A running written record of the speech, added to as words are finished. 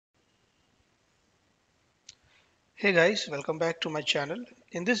Hey guys, welcome back to my channel.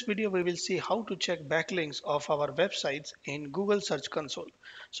 In this video, we will see how to check backlinks of our websites in Google Search Console.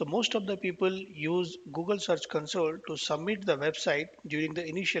 So most of the people use Google Search Console to submit the website during the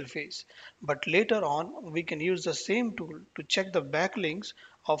initial phase. But later on, we can use the same tool to check the backlinks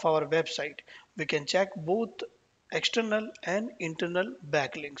of our website. We can check both external and internal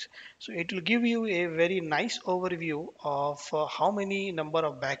backlinks. So it will give you a very nice overview of how many number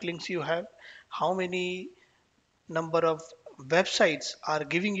of backlinks you have, how many number of websites are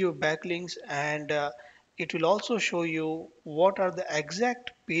giving you backlinks, and it will also show you what are the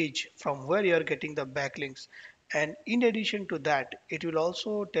exact page from where you are getting the backlinks. And in addition to that, it will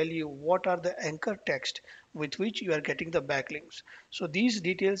also tell you what are the anchor text with which you are getting the backlinks. So these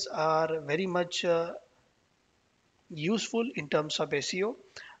details are very much useful in terms of SEO,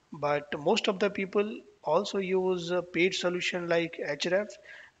 but most of the people also use a paid solution like Ahref.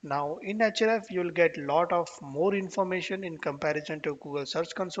 Now in Ahref you'll get lot of more information in comparison to Google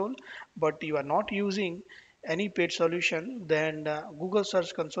Search Console, but you are not using any paid solution, then Google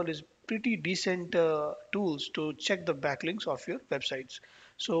Search Console is pretty decent tools to check the backlinks of your websites.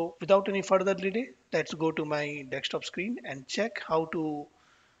 So without any further delay, let's go to my desktop screen and check how to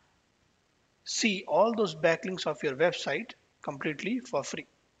see all those backlinks of your website completely for free.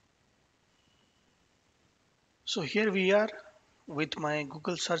 So here we are with my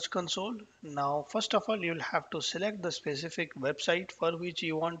Google Search Console. Now, first of all, you'll have to select the specific website for which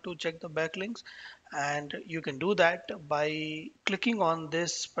you want to check the backlinks. And you can do that by clicking on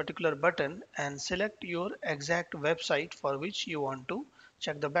this particular button and select your exact website for which you want to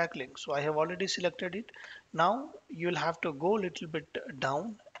check the backlink. So I have already selected it. Now you'll have to go a little bit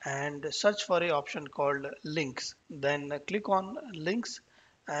down and search for a option called links. Then click on links,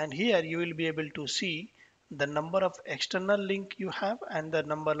 and here you will be able to see the number of external link you have and the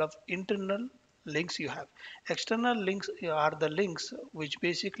number of internal links you have. External links are the links which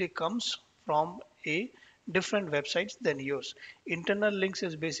basically comes from a different websites than yours. Internal links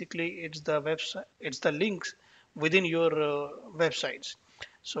is basically it's the links within your websites.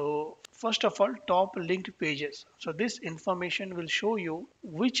 So first of all, top linked pages. So this information will show you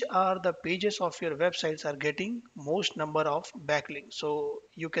which are the pages of your websites are getting most number of backlinks. So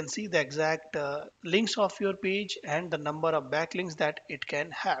you can see the exact links of your page and the number of backlinks that it can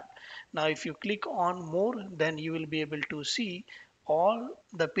have. Now if you click on more, then you will be able to see all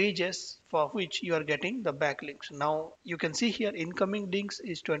the pages for which you are getting the backlinks. Now you can see here incoming links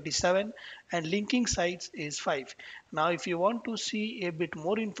is 27 and linking sites is 5. Now if you want to see a bit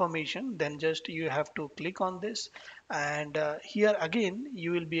more information, then just you have to click on this, and here again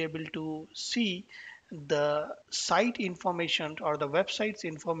you will be able to see the site information or the website's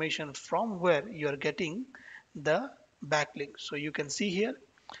information from where you are getting the backlink. So you can see here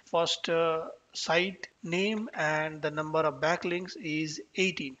first site name and the number of backlinks is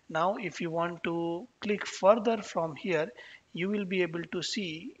 18. Now if you want to click further from here, you will be able to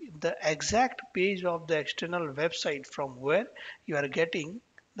see the exact page of the external website from where you are getting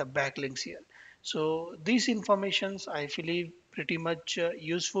the backlinks here. So these informations I believe pretty much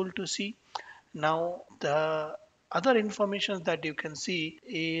useful to see. Now the other information that you can see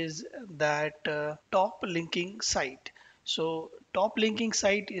is that top linking site. So top linking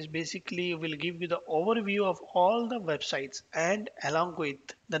site is basically will give you the overview of all the websites and along with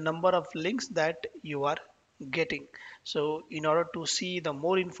the number of links that you are getting. So in order to see the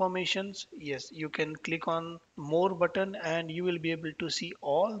more informations, yes, you can click on more button and you will be able to see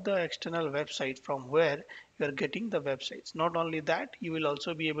all the external websites from where you are getting the websites. Not only that, you will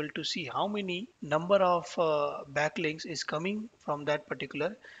also be able to see how many number of backlinks is coming from that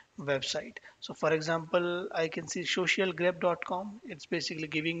particular website. So for example, I can see socialgrep.com. It's basically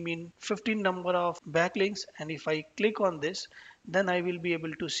giving me 15 number of backlinks, and if I click on this, then I will be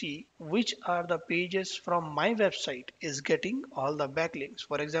able to see which are the pages from my website is getting all the backlinks.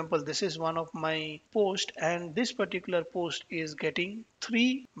 For example, this is one of my post, and this particular post is getting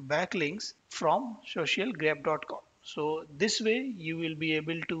 3 backlinks from socialgrep.com. So this way you will be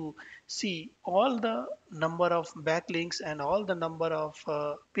able to see all the number of backlinks and all the number of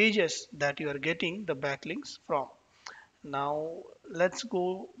pages that you are getting the backlinks from. Now let's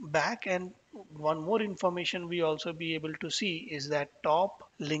go back, and one more information we also be able to see is that top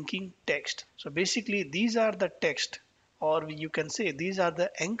linking text. So basically these are the text, or you can say these are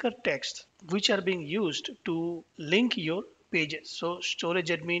the anchor text which are being used to link your pages. So storage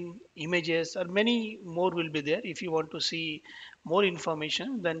admin, images, or many more will be there. If you want to see more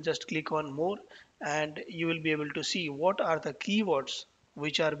information, then just click on more and you will be able to see what are the keywords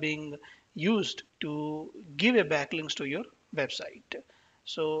which are being used to give a backlinks to your website.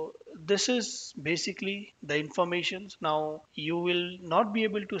 So this is basically the informations. Now you will not be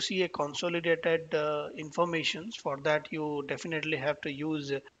able to see a consolidated informations. For that you definitely have to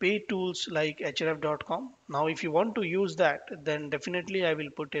use paid tools like href.com. Now if you want to use that, then definitely I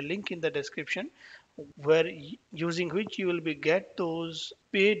will put a link in the description where using which you will be get those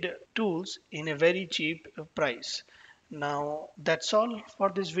paid tools in a very cheap price. Now that's all for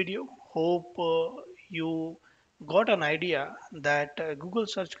this video. Hope you got an idea that Google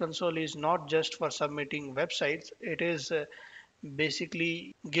Search Console is not just for submitting websites. It is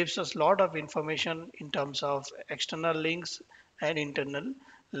basically gives us a lot of information in terms of external links and internal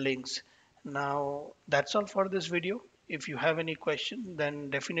links. Now that's all for this video. If you have any question, then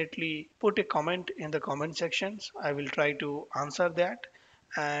definitely put a comment in the comment sections. I will try to answer that.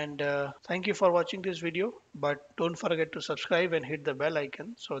 And thank you for watching this video. But don't forget to subscribe and hit the bell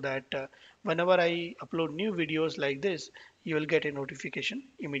icon so that whenever I upload new videos like this, you will get a notification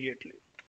immediately.